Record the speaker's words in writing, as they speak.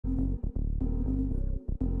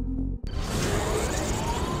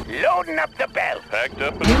Loading up the belt. Packed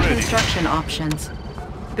up and New ready. construction options.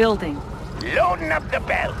 Building. Loading up the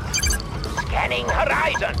belt. Scanning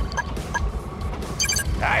horizon.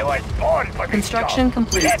 I was born for this Construction job.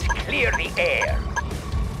 complete. Let's clear the air.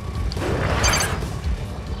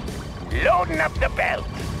 Loading up the belt.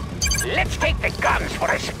 Let's take the guns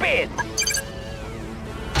for a spin.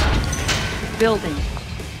 Building.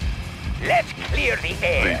 Let's clear the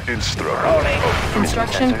air. The instrument. Rolling.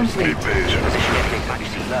 Construction complete.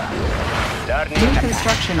 New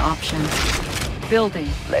construction options. Building.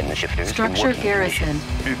 Structure garrison.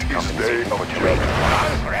 It is day of Guns trade.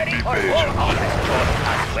 ready for full harvest.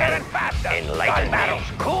 Faster and faster. Enlightened battles.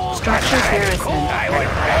 Cool. Structure garrison. I was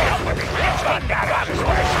born for this. Let's take the guns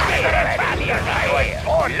for a spin. I was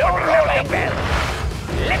born for rolling bell.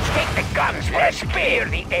 Let's take the guns for a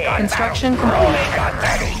spin. The air. Construction Rolling complete. gun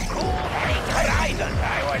ready. Cool heading horizon. I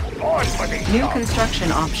was born for this. New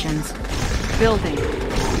construction options. Building.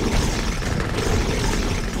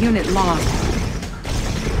 Unit lost.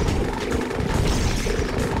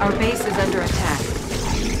 Our base is under attack.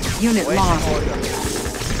 Unit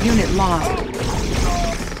lost. Unit lost.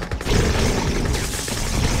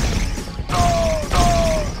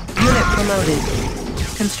 Unit promoted.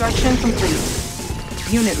 Construction complete.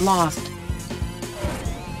 Unit lost.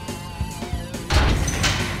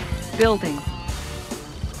 Building.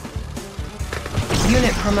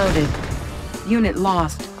 Unit promoted. Unit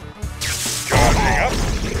lost. Charging up.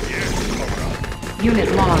 Yes, Comrade.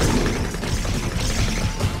 Unit lost.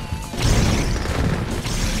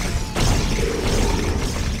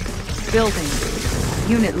 Building.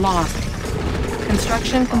 Unit lost.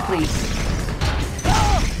 Construction complete.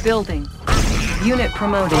 Building. Unit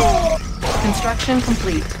promoted. Construction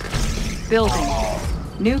complete. Building.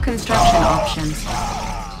 New construction options.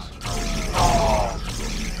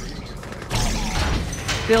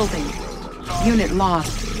 Building. Unit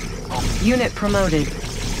lost. Unit promoted.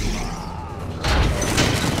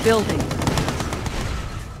 Building.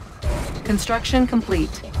 Construction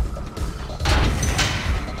complete.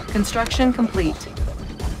 Construction complete.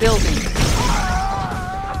 Building.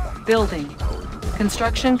 Building.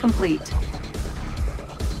 Construction complete.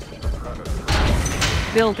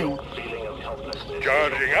 Building.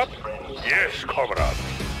 Charging up. Yes, Comrade.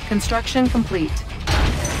 Construction complete.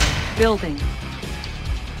 Building.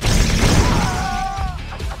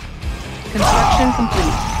 Construction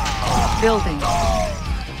complete. Building.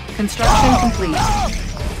 Construction complete.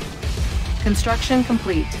 Construction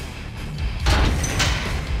complete.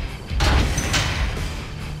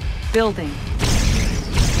 Building.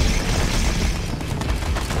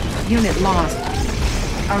 Unit lost.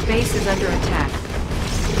 Our base is under attack.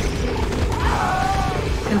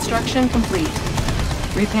 Construction complete.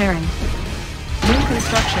 Repairing. New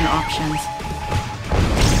construction options.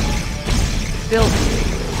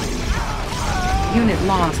 Building. Unit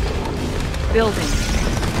lost. Building.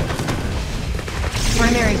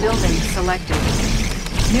 Primary building selected.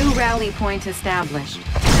 New rally point established.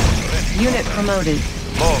 Unit promoted.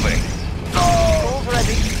 Moving. Tools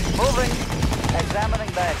ready. Moving. Examining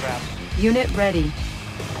diagram. Unit ready.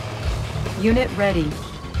 Unit ready.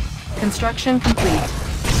 Construction complete.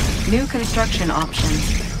 New construction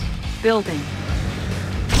options. Building.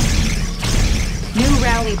 New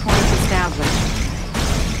rally point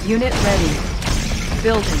established. Unit ready.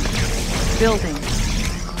 Building. Building.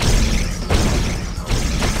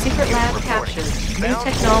 Secret lab captured. New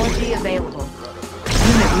technology available.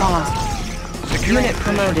 Unit lost. Unit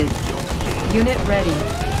promoted. Unit ready.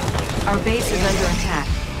 Our base is under attack.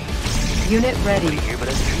 Unit ready.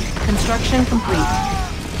 Construction complete.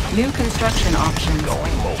 New construction options.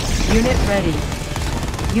 Unit ready.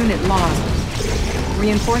 Unit lost.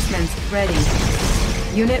 Reinforcements ready.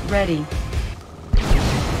 Unit ready.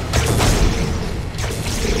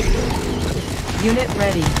 Unit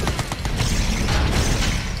ready.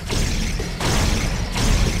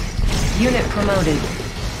 Unit promoted.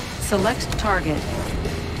 Select target.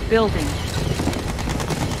 Building.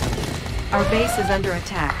 Our base is under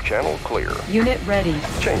attack. Channel clear. Unit ready.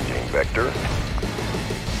 Changing vector.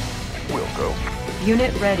 We'll go.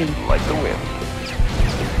 Unit ready. Like the wind.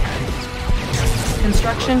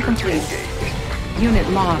 Construction complete. Unit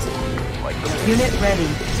lost. Like the wind. Unit ready.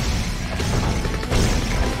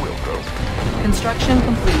 We'll go. Construction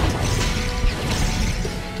complete.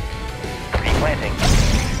 Replanting.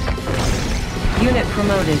 Unit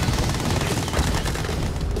promoted.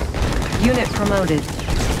 Unit promoted.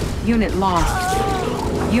 Unit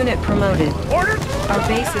lost. Unit promoted. Order. Our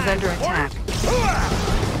base is under attack.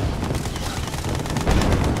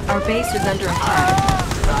 Our base is under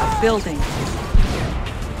attack. Building.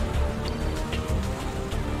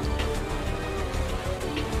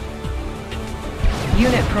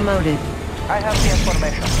 Unit promoted. I have the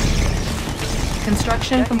information.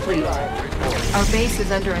 Construction complete. Our base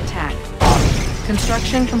is under attack.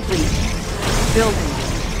 Construction complete. Building.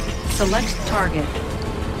 Select target.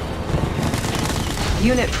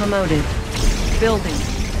 Unit promoted. Building.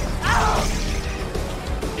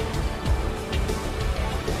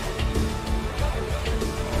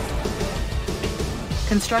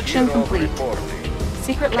 Construction complete.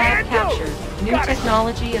 Secret lab captured. New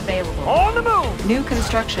technology available. On the move! New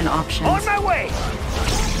construction options. On my way!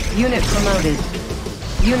 Unit promoted.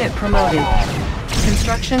 Unit promoted.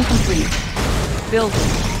 Construction complete.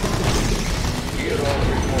 Building.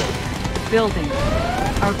 Building.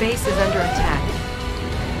 Our base is under attack.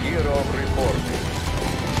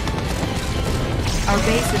 Our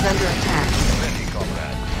base is under attack. Ready,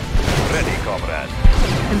 comrade. Ready, comrade.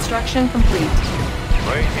 Construction complete.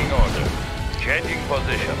 Waiting order. Changing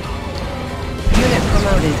position. Unit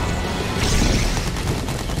promoted.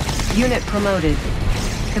 Unit promoted.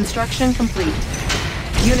 Construction complete.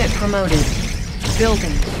 Unit promoted.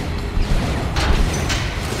 Building.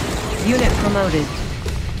 Unit promoted.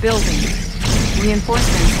 Building.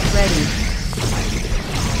 Reinforcements ready.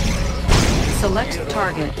 Select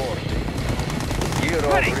target.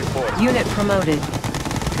 Unit promoted.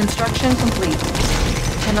 Construction complete.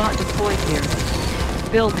 Cannot deploy here.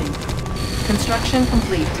 Building. Construction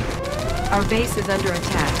complete. Our base is under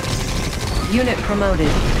attack. Unit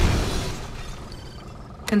promoted.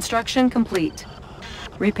 Construction complete.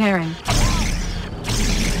 Repairing.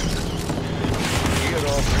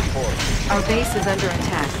 Our base is under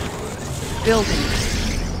attack. Building.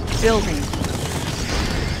 Building.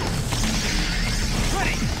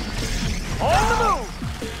 Ready! On the move!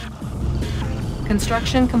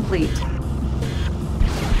 Construction complete.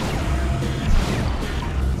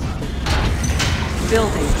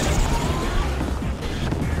 Building.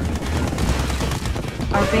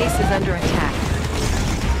 Our base is under attack.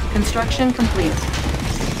 Construction complete.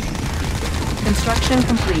 Construction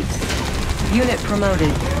complete. Unit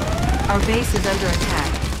promoted. Our base is under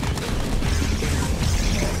attack.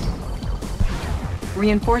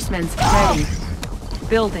 Reinforcements ready.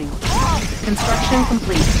 Building. Construction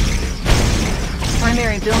complete.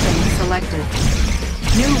 Primary building selected.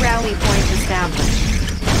 New rally point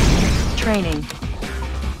established. Training.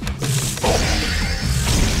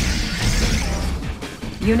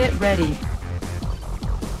 Unit ready.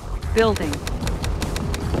 Building.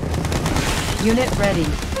 Unit ready.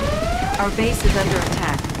 Our base is under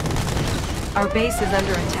attack. Our base is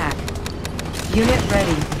under attack. Unit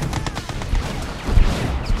ready.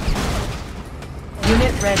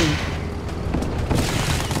 Unit ready.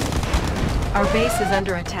 Our base is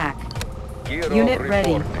under attack. Unit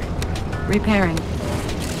ready. Repairing.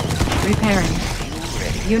 Repairing.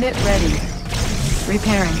 Unit ready.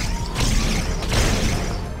 Repairing.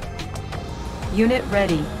 Unit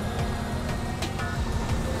ready.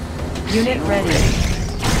 Unit ready.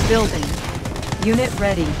 Building. Unit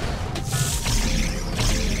ready.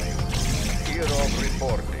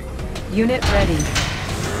 Unit ready.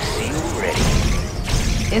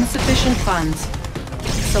 Insufficient funds.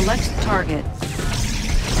 Select target.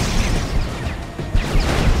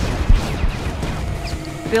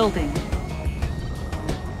 Building.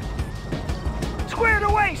 Squared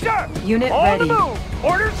away, sir! Unit On ready. the move!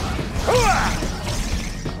 Orders? Hooah!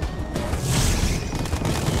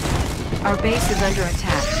 Our base is under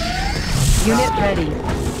attack. Unit ready.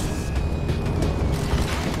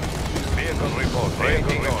 Vehicle report.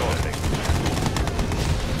 Vehicle reporting.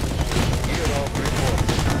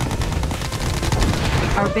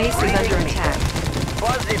 Our base is under attack.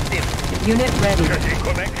 Positive. Unit ready.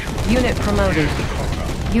 Connection. Unit promoted.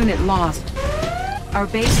 Unit lost. Our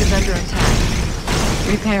base is under attack.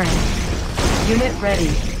 Repairing. Unit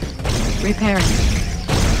ready. Repairing.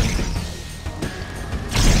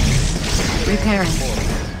 Repairing.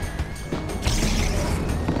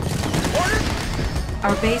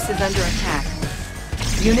 Our base is under attack.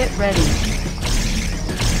 Unit ready.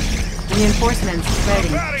 Reinforcements ready.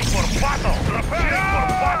 Preparing for battle! Preparing for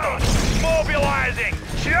battle! Mobilizing!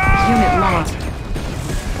 Unit lost.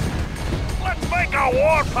 Let's make a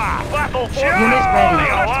warpath! Battle for Unit ready.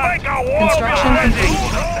 Let's make a warpath! Construction complete.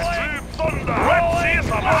 Thunder! Let's see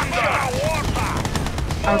some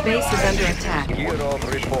warpath! Our base is under attack.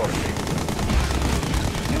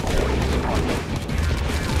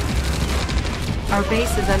 Our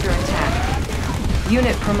base is under attack.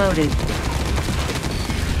 Unit promoted.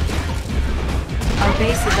 Our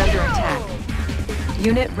base is under attack.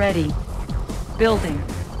 Unit ready. Building.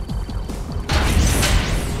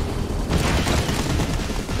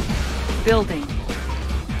 Building.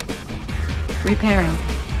 Repairing.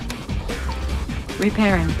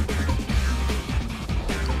 Repairing.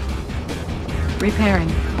 Repairing.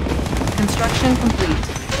 Construction complete.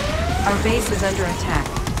 Our base is under attack.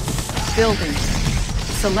 Building.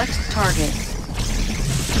 Select target.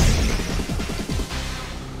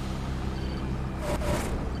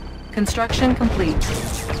 Construction complete.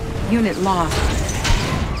 Unit lost.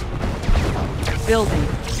 Building.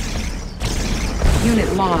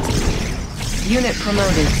 Unit lost. Unit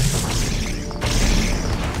promoted.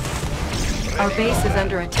 Our base is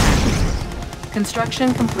under attack.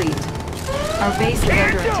 Construction complete. Our base is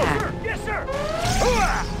under attack. Yes, sir!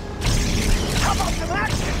 How about some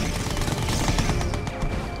action?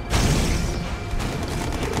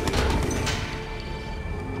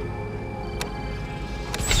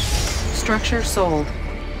 Structure sold.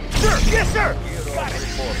 Sir! Yes, sir! Got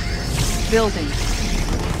it. Building.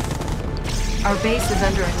 Our base is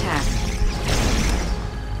under attack.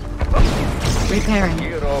 Repairing.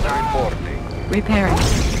 Repairing.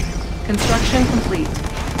 Construction complete.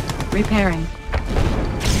 Repairing.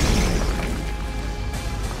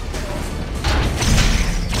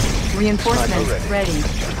 Reinforcements ready.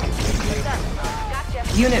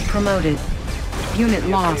 Unit promoted. Unit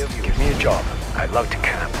lost. Give me a job. I'd love to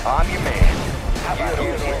camp. I'm your man. How about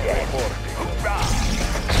you, Dad?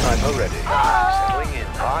 Sniper ready. Settling in.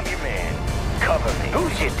 I'm your man. Cover me.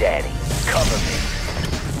 Who's your daddy? Cover me.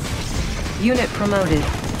 Unit promoted.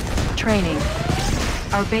 Training.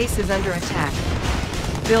 Our base is under attack.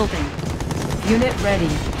 Building. Unit ready.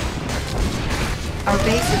 Our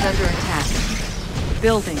base is under attack.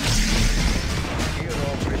 Building.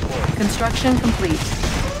 Construction complete.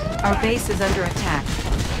 Our base is under attack.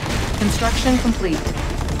 Construction complete.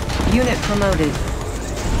 Unit promoted.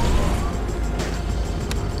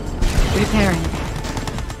 Repairing.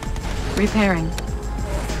 Repairing.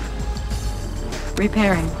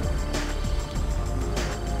 Repairing.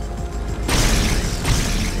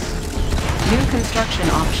 New construction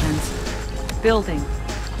options. Building.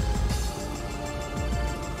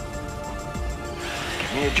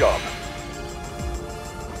 Give me a job.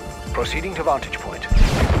 Proceeding to vantage point.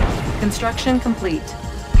 Construction complete.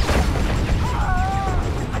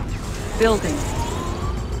 Building.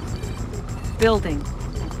 Building.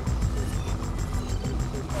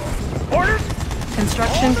 Orders!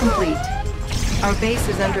 Construction complete. Our base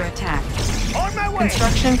is under attack. On my way!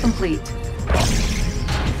 Construction complete.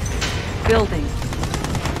 Building.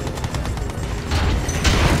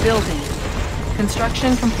 Building.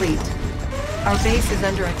 Construction complete. Our base is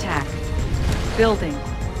under attack. Building.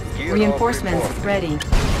 Reinforcements ready.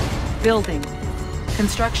 Building.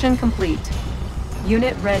 Construction complete.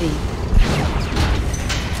 Unit ready.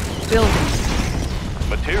 Building.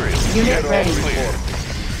 Material. Unit Get ready. clear.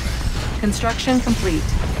 Construction complete.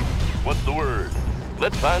 What's the word?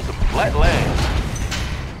 Let's find some flat land.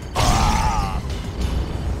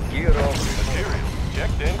 Material.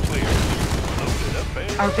 Checked and clear. Loaded up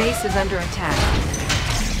and... Our base is under attack.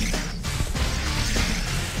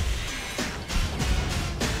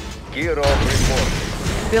 Gear off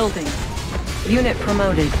report. Building. Unit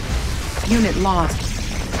promoted. Unit lost.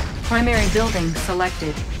 Primary building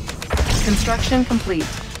selected. Construction complete.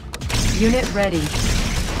 Unit ready.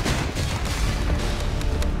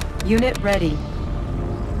 Unit ready.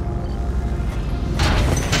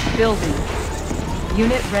 Building.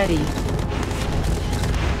 Unit ready.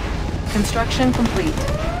 Construction complete.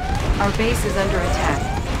 Our base is under attack.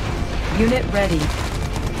 Unit ready.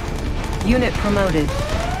 Unit promoted.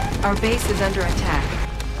 Our base is under attack.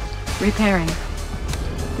 Repairing.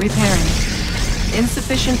 Repairing.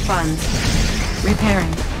 Insufficient funds.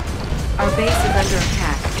 Repairing. Our base is under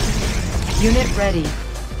attack. Unit ready.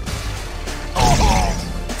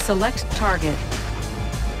 Select target.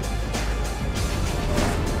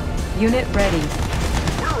 Unit ready.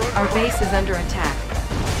 Our base is under attack.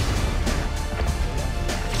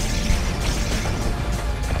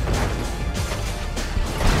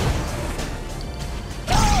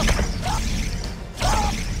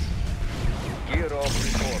 Gear off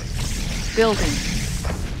report. Building.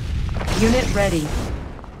 Unit ready.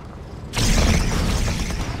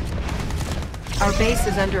 Our base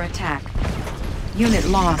is under attack. Unit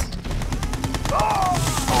lost.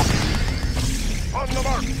 On the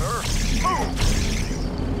mark, sir. Move!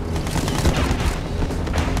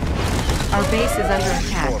 Our base is under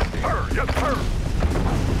attack. Sir, yes, sir.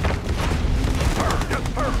 Sir, yes,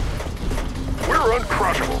 sir. We're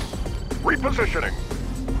uncrushable. Repositioning.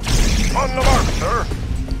 On the mark, sir.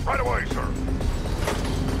 Right away, sir.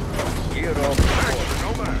 Gear off Tanks report. are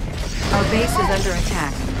no match. Our base is under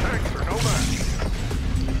attack. Tanks are no match.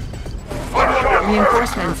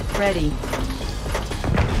 Reinforcements ready.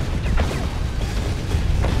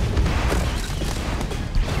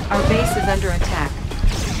 Our base is under attack.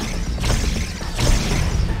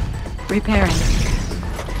 Repairing.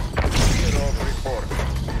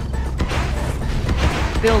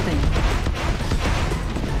 Building.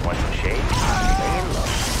 Want some shade? Laying low.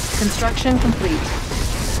 Construction complete.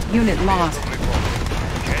 Unit lost.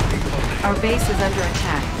 Our base is under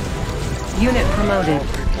attack. Unit promoted.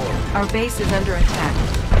 Our base is under attack.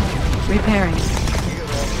 Repairing.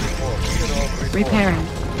 Repairing.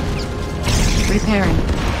 Repairing.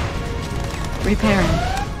 Repairing.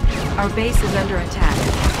 Our base is under attack.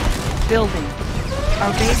 Building.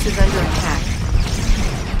 Our base is under attack.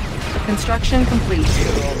 Construction complete.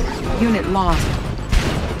 Unit lost.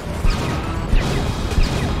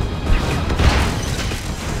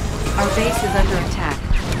 Our base is under attack.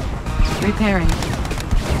 Repairing.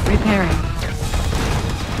 Repairing.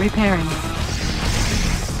 Repairing.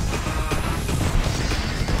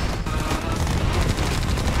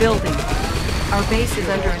 Building. Our base is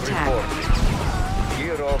under attack.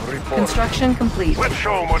 Construction complete. Let's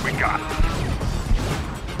show them what we got.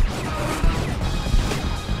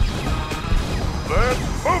 Let's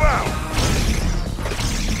move out.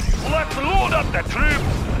 Let's load up the troops.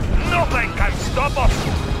 Nothing can stop us.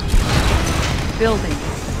 Building.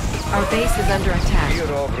 Our base is under attack.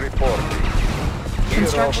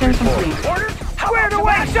 Construction complete. Orders? Squared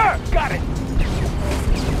away, sir! Got it!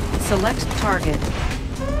 Select target.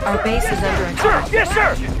 Our base is under attack. Sir! Yes,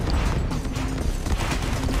 sir!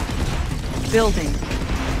 Building.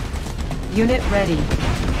 Unit ready.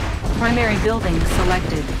 Primary building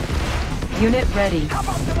selected. Unit ready. How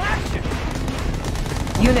about some action?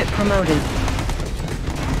 Unit promoted.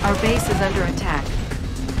 Our base is under attack.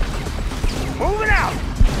 Moving out!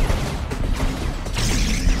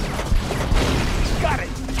 Got it!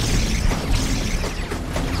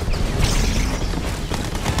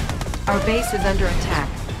 Our base is under attack.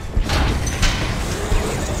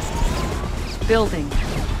 Building.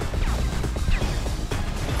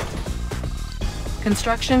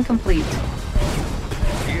 Construction complete.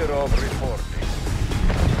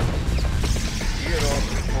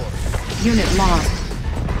 Unit lost.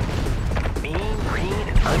 Mean, green,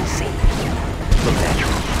 and unseen. Look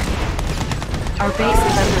natural. Our base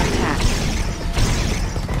is under attack.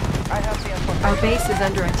 I have the information. Our base is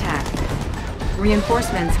under attack.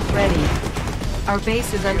 Reinforcements ready. Our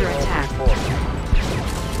base is under attack.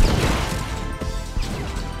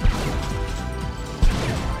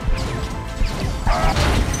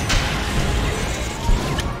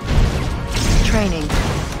 Training.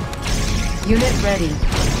 Unit ready.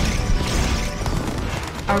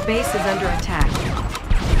 Our base is under attack.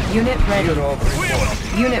 Unit ready.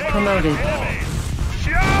 Unit promoted.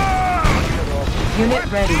 Unit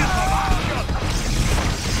ready.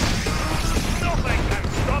 Nothing can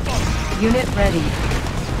stop us. Unit ready.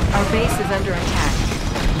 Our base is under attack.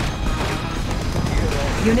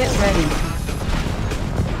 Unit ready.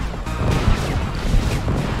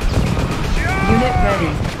 Unit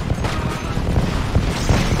ready.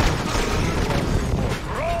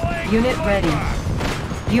 Unit ready.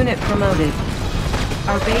 Unit promoted.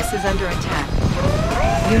 Our base is under attack.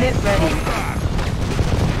 Unit ready.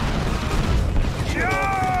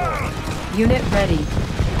 Unit ready.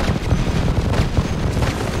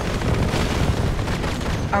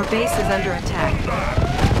 Our base is under attack.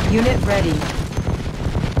 Unit ready.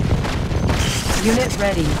 Unit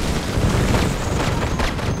ready.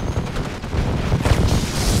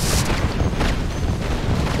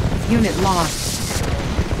 Unit lost.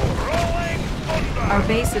 Our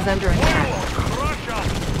base is under attack.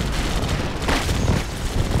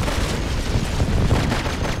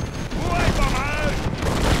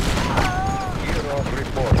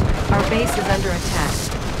 Our base is under attack.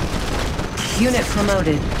 Unit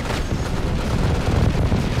promoted.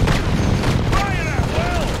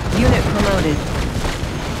 Unit promoted.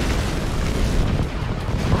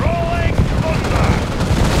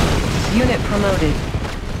 Unit promoted.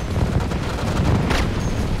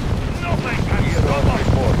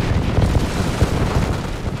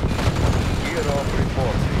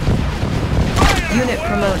 Unit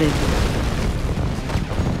promoted.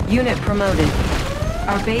 Unit promoted.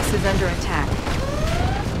 Our base is under attack.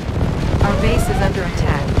 Our base is under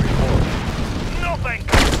attack. Nothing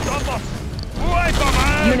can stop us. Wipe them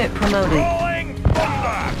out. Unit promoted. Rolling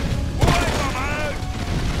thunder. Wipe them out.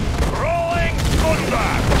 Rolling thunder.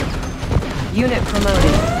 Unit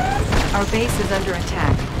promoted. Our base is under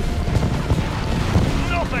attack.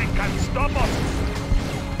 Nothing can stop us.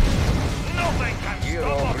 Nothing can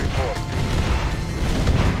stop us.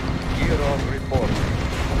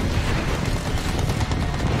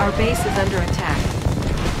 Our base is under attack.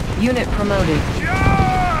 Unit promoted.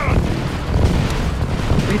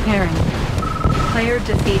 Repairing. Player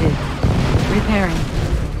defeated. Repairing.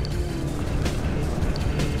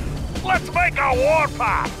 Let's make a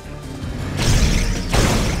warpath!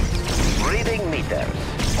 Reading meters.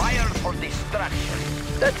 Fire for destruction.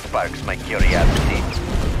 That sparks my curiosity.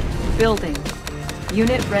 Building.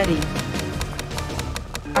 Unit ready.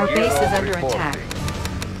 Our base is under attack.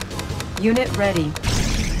 Unit ready.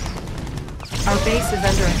 Our base is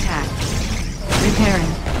under attack.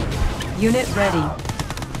 Repairing. Unit ready.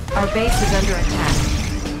 Our base is under attack.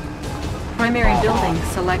 Primary building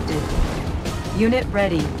selected. Unit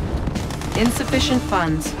ready. Insufficient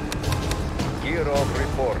funds. Gear of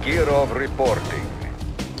report. Gear of reporting.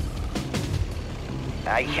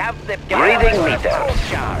 I have the reading meter.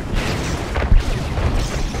 Charge.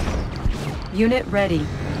 Unit ready.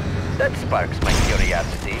 That sparks my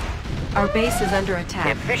curiosity. Our base is under attack.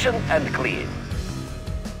 Efficient and clean.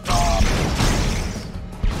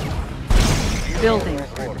 Building.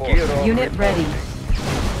 Gear of Unit ready.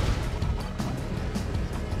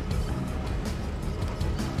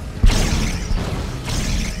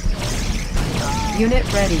 Unit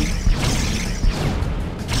ready.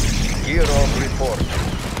 Gear of report.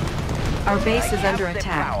 Our base is under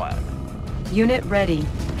attack. Unit ready.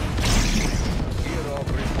 Gear of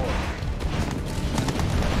report.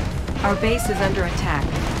 Our base is under attack.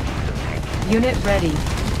 Unit ready.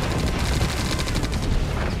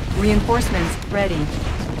 Reinforcements ready.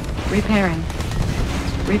 Repairing.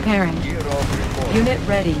 Repairing. Gear of report. Unit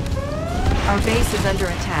ready. Our base is under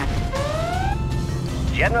attack.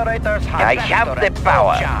 Generators I have the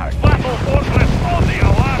power. Battle fortress on the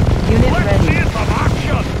alert! Unit Let's ready. see some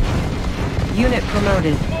action! Unit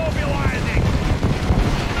promoted. Mobilizing!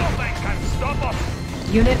 Nothing can stop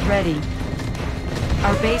us! Unit ready.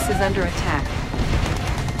 Our base is under attack.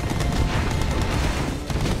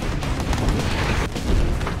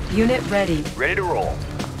 Unit ready. Ready to roll.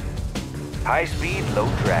 High speed, low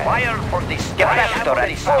drag. Fire for destruction. Capacitor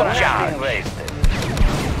at full charge. Wasted.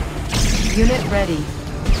 Unit ready.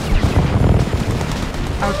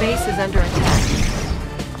 Our base is under attack.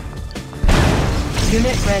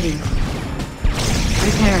 Unit ready.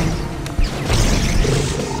 Repairing.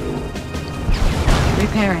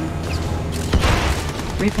 Repairing.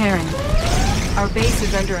 Repairing. Our base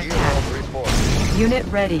is under Gear attack. of report. Unit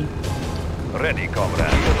ready. Ready,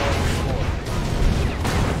 comrade.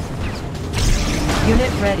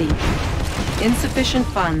 Unit ready. Insufficient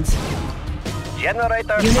funds.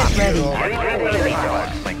 Generator Unit ready. Reading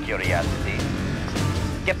sparks my curiosity.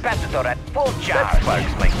 Capacitor at full charge. That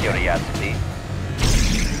sparks my curiosity.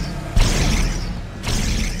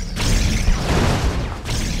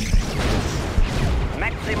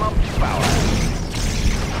 Maximum power.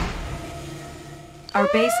 Our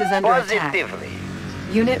base is under attack. Positively.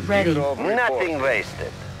 Unit ready. Gear of report. Nothing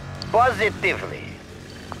wasted. Positively.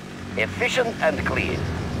 Efficient and clean.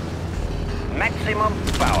 Maximum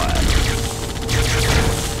power.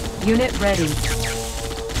 Unit ready.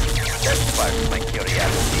 That sparks my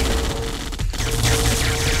curiosity.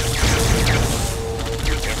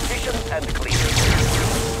 Efficient and clean.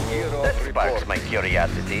 Gear That of sparks report. my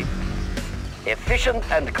curiosity. Efficient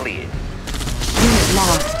and clean. Unit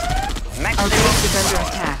lost. Our Maximum base is under power.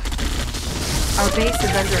 attack. Our base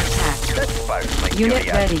is under attack. That sparks my Unit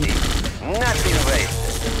curiosity. ready. Nothing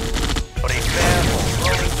wasted. Prepare for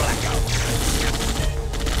rolling blackout.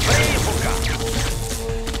 Free hookah.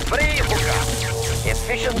 Free hookah.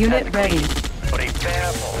 Efficient Unit and ready. clean.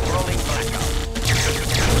 Prepare for rolling blackout.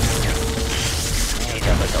 Need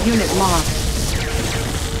a little Unit lost.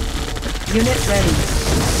 Unit ready.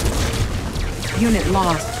 Unit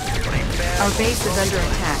lost. Prepare Our base is under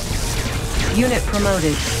attack. Unit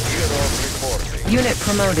promoted. Gear of reporting. Unit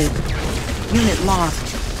promoted. Unit lost.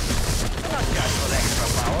 not just for extra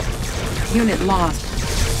power. Unit lost.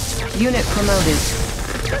 Unit promoted.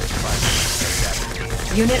 That sparks my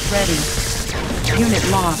curiosity. Unit ready. Unit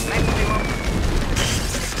lost. Maximum.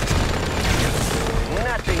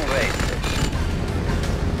 Nothing wasted.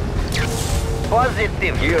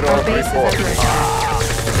 Positive. Gear Our of base is under reporting. attack.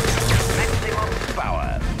 Maximum power.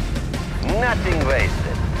 Nothing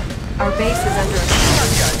wasted. Our base is under Not attack.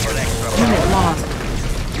 just for extra Unit power. lost.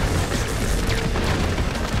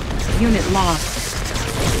 Unit lost.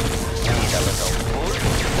 Need a little food.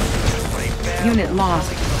 Prepare Unit lost.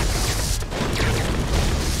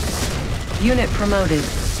 Unit promoted.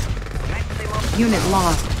 maximum Unit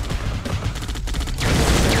lost.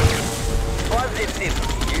 positive.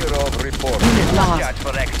 Gear of reporting. Unit Not lost. just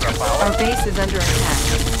for extra Our power. base is under attack.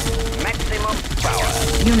 Maximum power.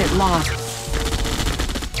 Unit lost.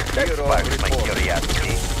 That Gear of sparks my reporting.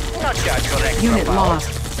 curiosity. Not just for extra Unit power. lost.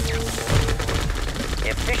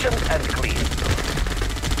 Efficient and clean.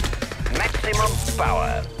 Maximum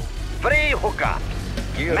power. Free hookup.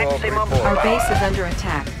 Maximum Our power. base is under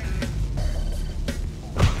attack.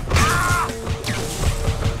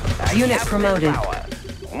 Unit promoted. Power.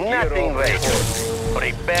 Nothing ready.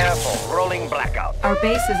 Prepare for rolling blackout. Our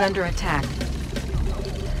base is under attack.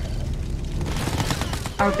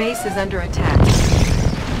 Our base is under attack.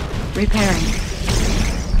 Repairing.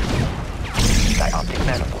 Dioptic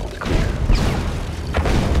manifold clear.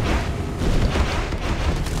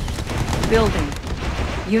 Building.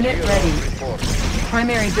 Unit ready.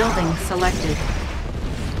 Primary building selected.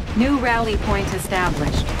 New rally point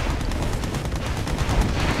established.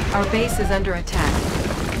 Our base is under attack.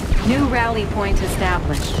 New rally point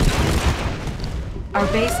established. Our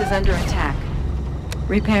base is under attack.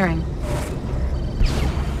 Repairing.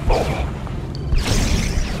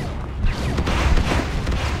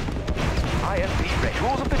 IFB ready.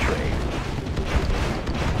 Tools of the trade.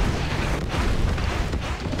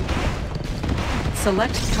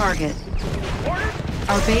 Select target.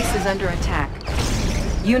 Our base is under attack.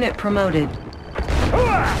 Unit promoted.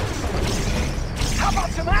 How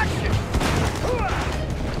about some action?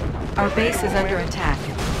 Our base is under attack.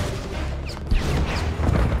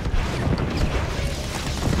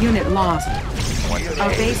 Unit lost. Our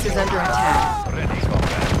base is under attack.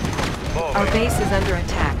 Our base is under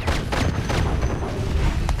attack.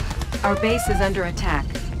 Our base is under attack.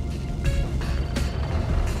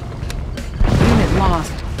 Unit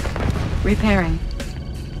lost. Repairing.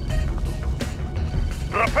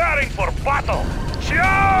 Preparing for battle.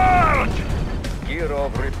 Charge! Gear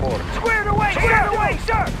of report. Squared away,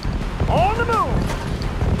 sir! On the move!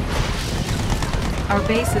 Our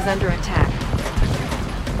base is under attack.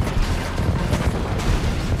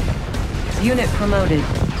 Unit promoted.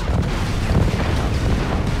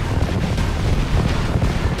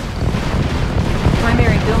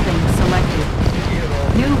 Primary building selected.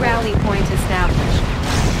 New rally point established.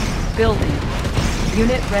 Building.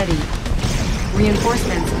 Unit ready.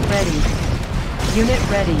 Reinforcements ready. Unit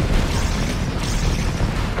ready.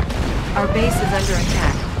 Our base is under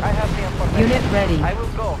attack. I have the information. Unit ready. I will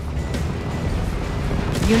go.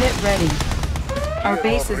 Unit ready. Our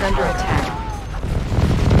base is under attack.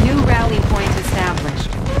 New rally point established.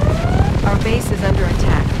 Our base is under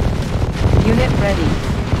attack. Unit ready.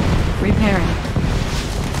 Repairing.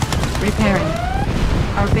 Repairing.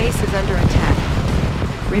 Our base is under attack.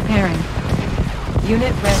 Repairing.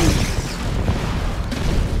 Unit ready.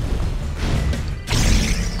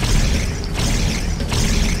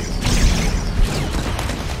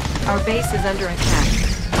 Our base is under attack.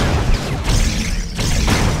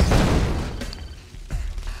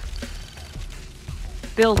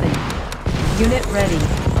 Building. Unit ready.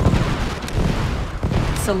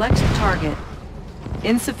 Select target.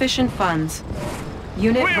 Insufficient funds.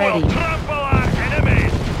 Unit ready. Trample our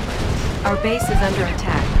enemies! Our base is under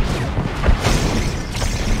attack.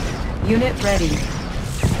 Unit ready.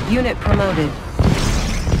 Unit promoted.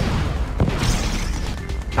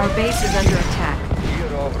 Our base is under attack.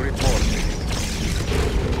 Gear of report.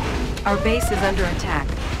 Our base is under attack.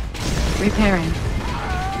 Repairing.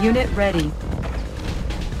 Unit ready.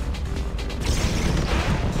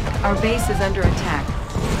 Our base is under attack.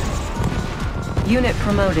 Unit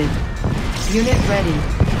promoted. Unit ready.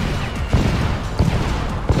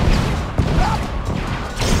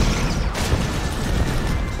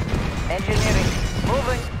 Engineering.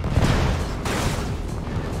 Moving.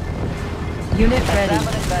 Unit ready.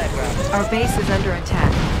 Examining diagram. Our base is under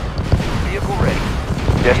attack. Vehicle ready.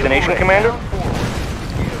 Destination, Commander?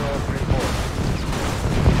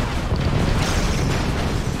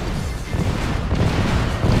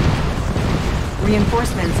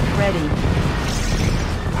 Reinforcements ready.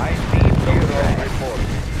 High-speed report.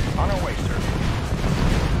 On our way, sir.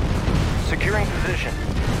 Securing position.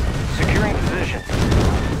 Securing position.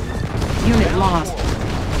 Unit lost.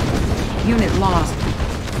 Unit lost.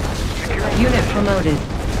 Securing Unit promoted.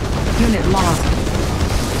 Unit lost.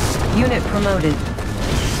 Unit promoted.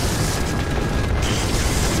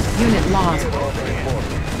 Unit lost.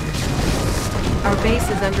 Our base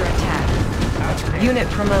is under attack. Unit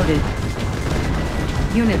promoted.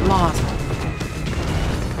 Unit lost.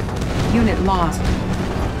 Unit lost.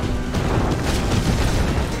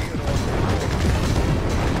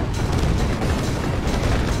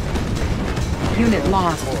 Unit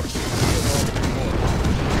lost.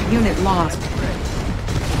 Unit lost.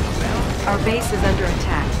 Our base is under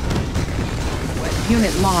attack.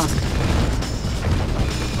 Unit lost.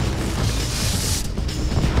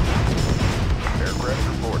 Aircraft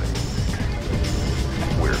reporting.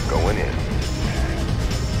 We're going in.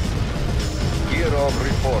 Gear of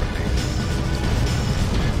reporting.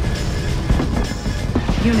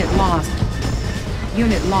 Unit lost.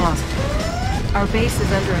 Unit lost. Our base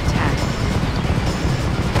is under attack.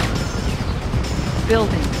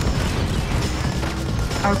 Building.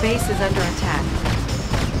 Our base is under attack.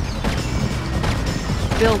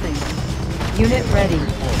 Building. Unit ready.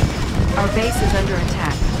 Our base is under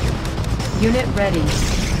attack. Unit ready.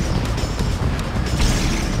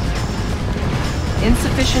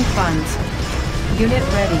 Insufficient funds. Unit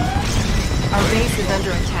ready. Our base is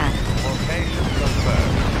under attack. Location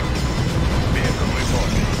confirmed. Vehicle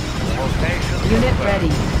reporting. Location Unit confirmed.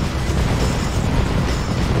 ready.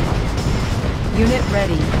 Unit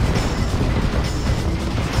ready.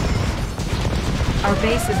 Our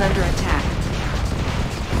base is under attack.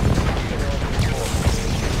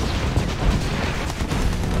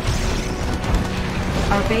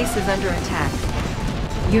 Our base is under attack.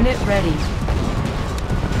 Unit ready.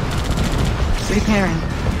 Repairing.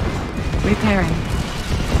 Repairing.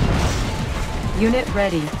 Unit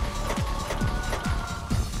ready.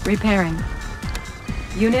 Repairing.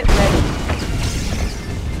 Unit ready.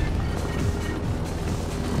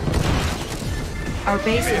 Our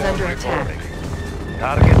base is under attack.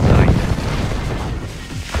 Target sighted.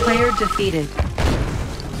 Player defeated.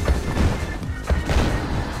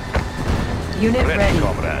 Unit ready.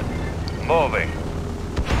 comrade. Moving.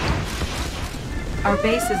 Our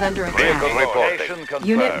base is under Vehicle attack. reporting. Confirmed.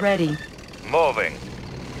 Unit ready. Moving.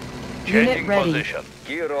 Unit Changing ready. position.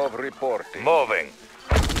 Gear of reporting. Moving.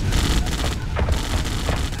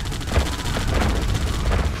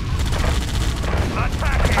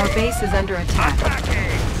 Attacking. Our base is under attack.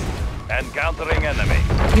 Attacking. Encountering enemy.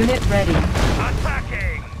 Unit ready.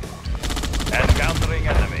 Attacking. Encountering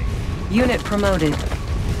enemy. Unit promoted.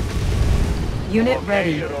 Unit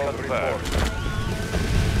ready. Location confirmed.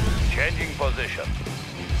 Changing position.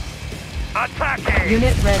 Attacking.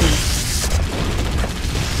 Unit ready.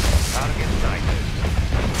 Target sighted.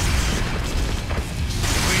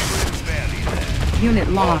 We will bury them. Unit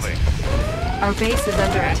lost. Moving. Our base is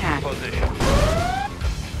under Changing attack. position.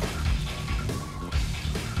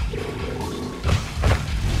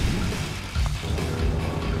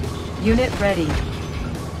 Unit ready.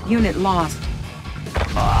 Unit lost.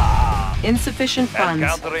 Insufficient funds.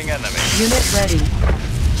 Encountering enemy. Unit ready.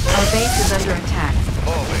 Our base is under attack.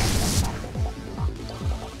 Moving.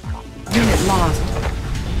 Unit lost.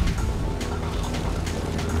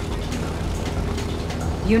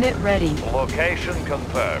 Unit ready. Location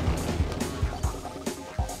confirmed.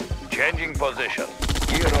 Changing position.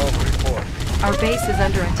 Gear of reporting. Our base is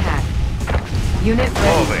under attack. Unit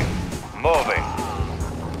ready. Moving. Moving.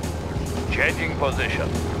 Changing position.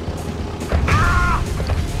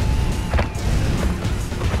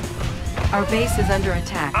 Our base is under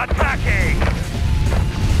attack. Attacking.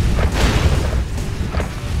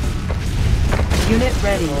 Unit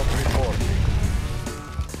ready. Of reporting.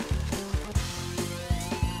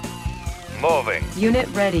 Moving. Unit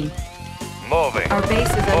ready. Moving. Our base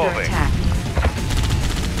is under Moving. attack.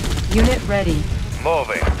 Unit ready.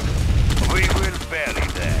 Moving. We will bury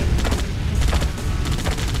them.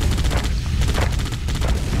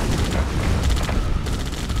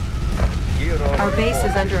 Gear of Our base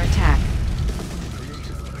is under attack.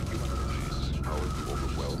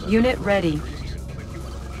 Unit ready.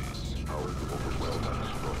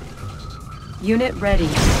 Unit ready.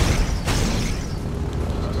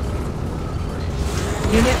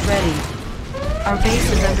 Unit ready. Our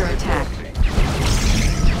base is under attack.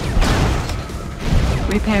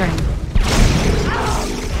 Repairing.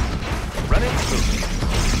 Running smooth.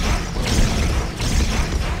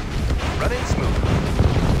 Running smooth.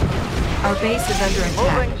 Our base is under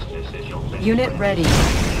attack. Unit ready.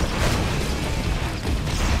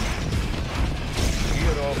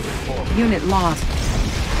 Gear of reporting. Unit lost.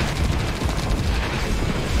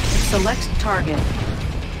 Select target.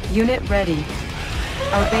 Unit ready.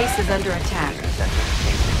 Our base is under attack.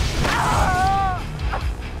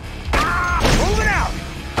 Moving out.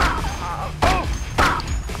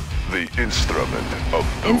 The instrument of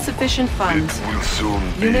doom. Insufficient funds. It will soon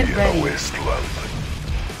be Unit ready. a wasteland.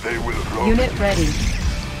 They will rob Unit you. ready. The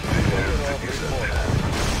end is at hand.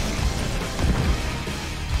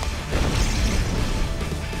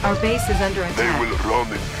 Our base is under They attack. will run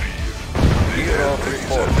in fear. The end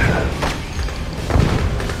is at hand.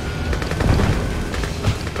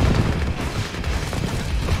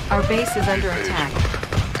 Our base is under attack.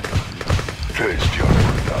 Taste your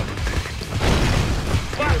brutality.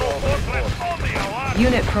 Battle forklift on the alarm.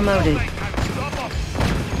 Unit promoted. Nothing can stop us.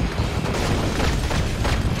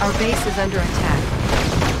 Our base is under attack.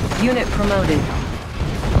 Unit promoted.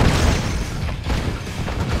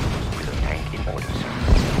 Tank in order, sir.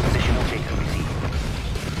 Additional data received.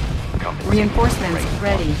 Compensate. Reinforcements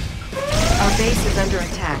ready. Our base is under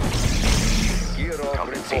attack.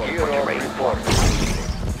 Compensating for terrain.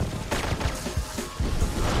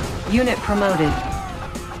 Unit promoted.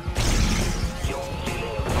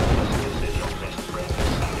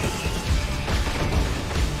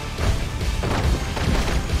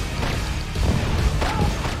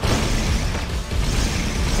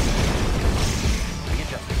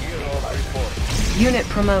 Unit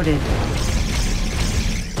promoted.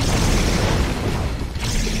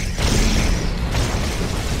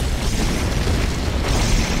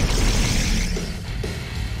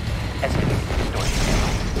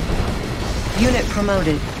 Unit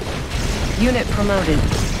promoted. Unit promoted.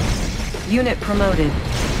 Unit promoted.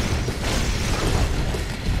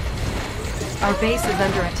 Our base is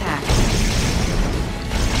under attack.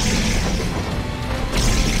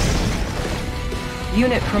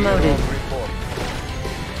 Unit promoted.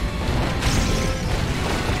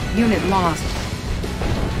 Unit lost.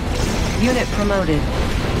 Unit promoted.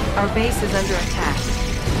 Our base is under attack.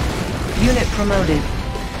 Unit promoted.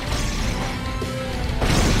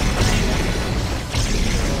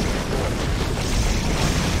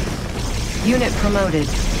 Unit promoted.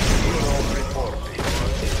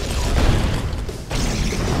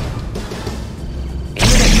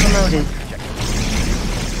 Unit promoted.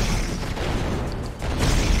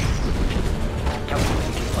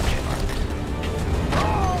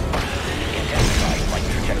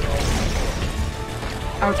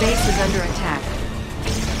 Our base is under attack.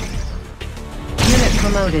 Unit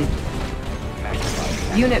promoted.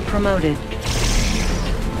 Unit promoted.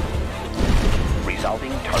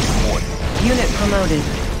 Resolving target coordinates. Unit promoted.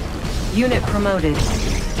 Unit promoted.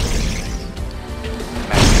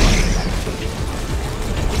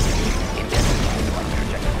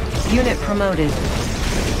 Unit promoted.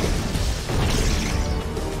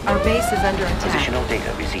 Our base is under attack. Positional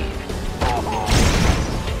data received.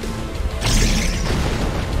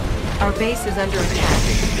 Our base is under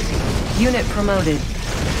attack. Unit promoted.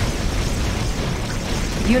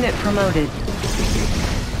 Unit promoted.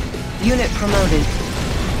 Unit promoted.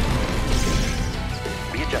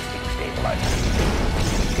 Readjusting stabilizer.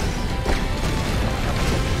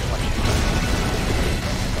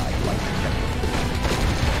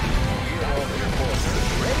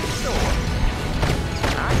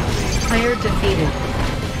 Player defeated.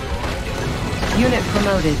 Unit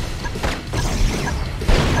promoted.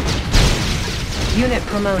 Unit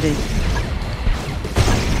promoted.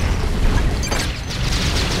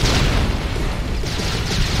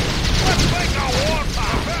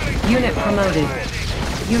 Unit promoted.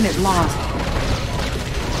 Unit lost.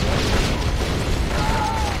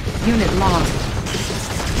 Unit lost.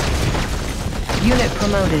 Unit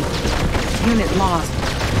promoted. Unit lost.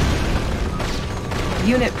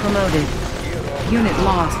 Unit promoted. Unit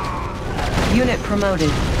lost. Unit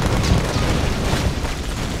promoted.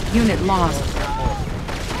 Unit lost.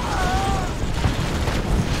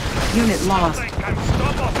 Unit lost.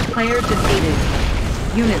 Player defeated.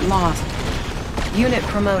 Unit lost. Unit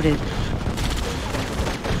promoted.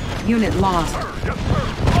 Unit lost.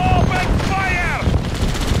 Open fire!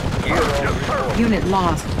 Unit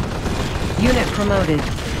lost. Unit promoted.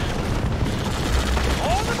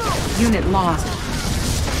 Unit lost.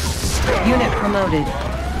 Unit promoted.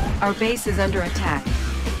 Our base is under attack.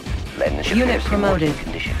 Lens Unit appears in promoted. working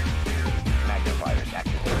condition. Magnifiers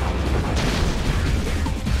active.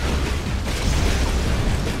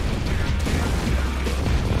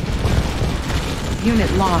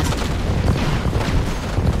 Unit lost.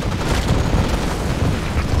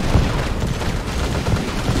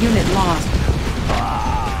 Unit lost.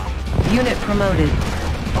 Unit promoted.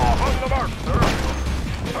 On the mark, sir.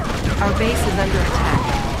 Our base is under attack.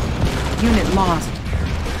 Unit lost.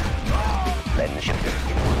 Lens shifter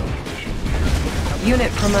in working condition.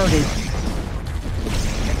 Unit promoted.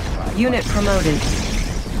 Unit promoted.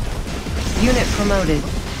 Unit promoted.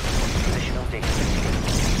 Positional data received.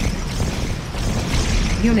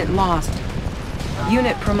 Unit lost.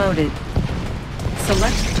 Unit promoted.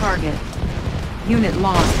 Select target. Unit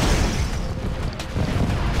lost.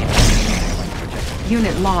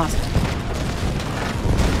 Unit lost.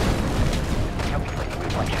 Calculating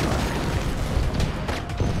reflection arc.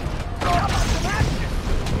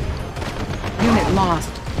 Unit lost.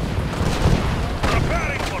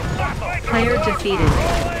 Preparing for battle. Player defeated.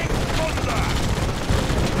 Rolling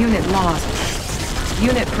thunder. Unit lost.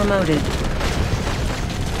 Unit promoted.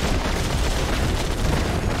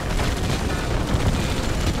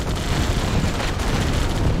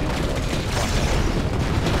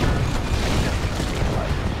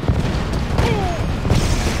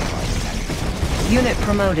 Unit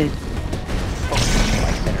promoted.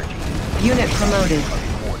 Unit promoted.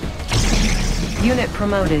 Unit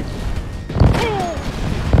promoted.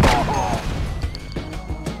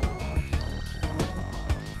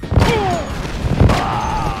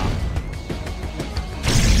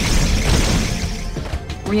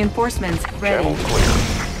 Reinforcements ready. Channel clear.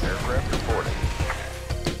 Aircraft reporting.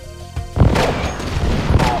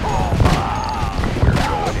 We're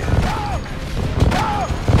going in.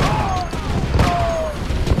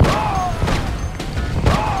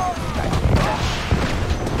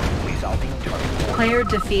 Resolving target. Player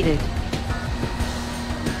defeated.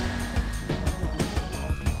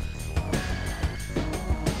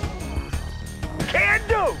 Can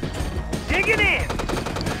do! Digging in!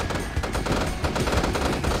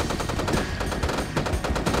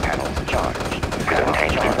 Panels charged.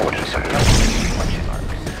 Containment orders. Reflection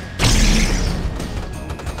arcs.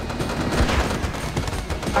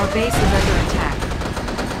 Our base is under attack.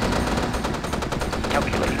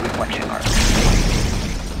 Calculating reflection arcs.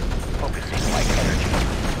 Focusing light energy.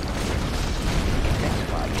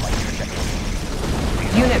 Intensifying light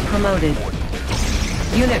trajectory. Unit promoted.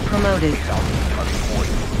 Unit promoted. Resolving target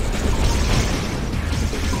coordinates.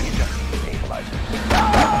 Readjusting stabilizers.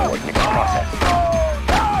 Coordinates processed.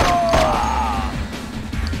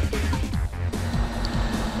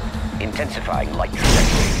 Intensifying light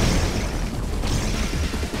trajectory.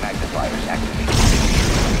 Magnifiers activated.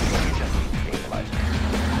 Readjusting stabilizers.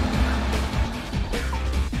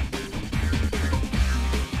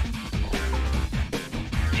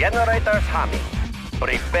 Generators humming.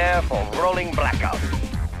 Prepare for rolling blackout.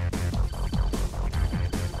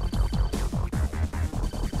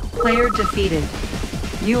 Player defeated.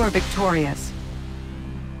 You are victorious.